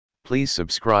Please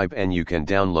subscribe and you can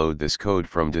download this code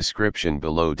from description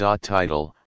below.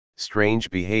 Title: Strange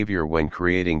behavior when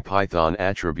creating Python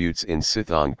attributes in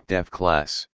Cython Cdef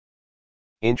class.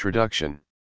 Introduction.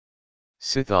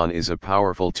 Cython is a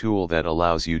powerful tool that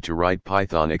allows you to write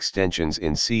Python extensions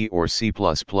in C or C++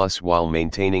 while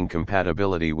maintaining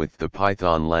compatibility with the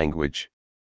Python language.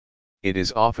 It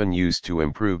is often used to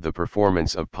improve the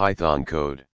performance of Python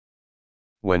code.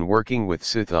 When working with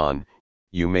Cython,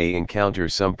 you may encounter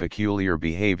some peculiar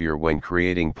behavior when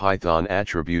creating Python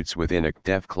attributes within a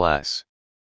Cdef class.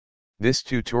 This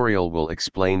tutorial will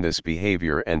explain this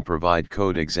behavior and provide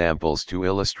code examples to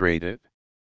illustrate it.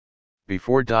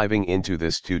 Before diving into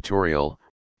this tutorial,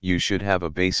 you should have a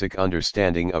basic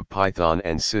understanding of Python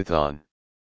and Cython.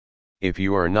 If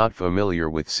you are not familiar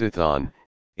with Cython,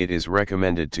 it is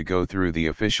recommended to go through the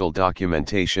official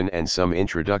documentation and some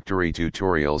introductory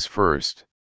tutorials first.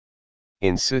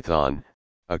 In Cython,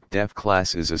 a Cdef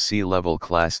class is a C-level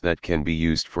class that can be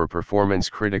used for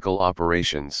performance-critical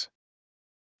operations.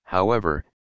 However,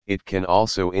 it can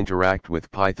also interact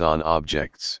with Python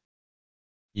objects.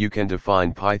 You can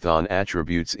define Python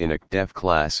attributes in a Cdef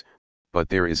class, but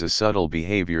there is a subtle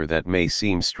behavior that may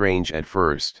seem strange at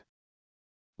first.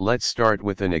 Let's start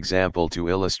with an example to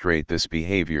illustrate this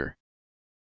behavior.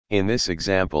 In this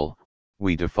example,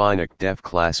 we define a Cdef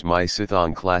class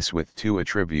myCython class with two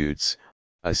attributes,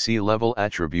 a C-level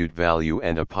attribute value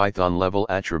and a Python-level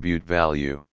attribute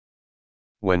value.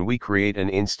 When we create an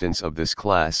instance of this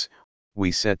class,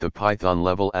 we set the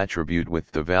Python-level attribute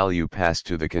with the value passed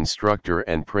to the constructor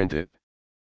and print it.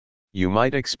 You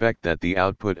might expect that the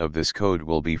output of this code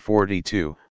will be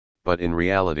 42, but in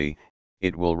reality,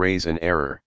 it will raise an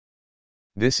error.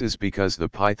 This is because the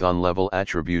Python-level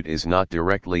attribute is not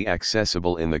directly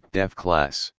accessible in the Cdef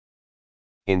class.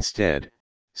 Instead,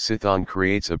 Cython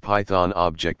creates a Python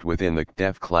object within the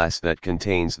Cdef class that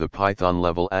contains the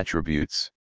Python-level attributes.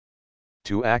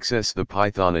 To access the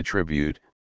Python attribute,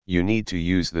 you need to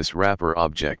use this wrapper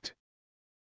object.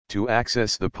 To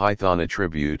access the Python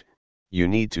attribute, you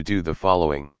need to do the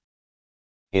following.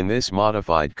 In this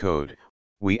modified code,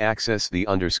 we access the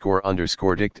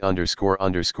 _dict__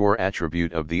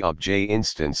 attribute of the obj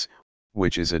instance,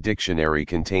 which is a dictionary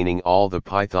containing all the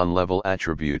Python-level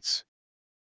attributes.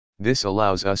 This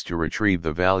allows us to retrieve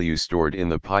the value stored in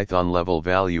the Python-level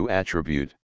value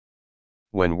attribute.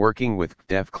 When working with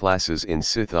Cdef classes in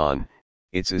Cython,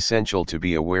 it's essential to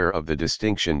be aware of the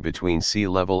distinction between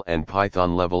C-level and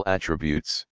Python-level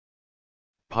attributes.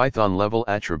 Python-level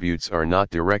attributes are not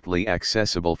directly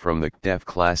accessible from the Cdef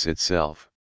class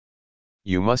itself.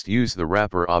 You must use the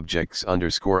wrapper objects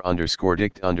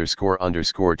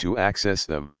 _dict__ to access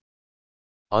them.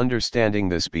 Understanding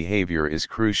this behavior is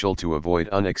crucial to avoid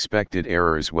unexpected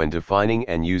errors when defining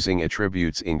and using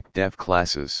attributes in Cdef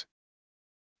classes.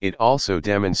 It also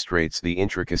demonstrates the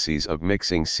intricacies of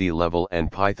mixing C-level and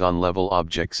Python-level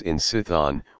objects in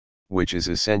Cython, which is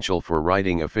essential for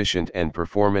writing efficient and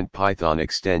performant Python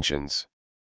extensions.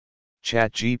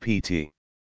 ChatGPT.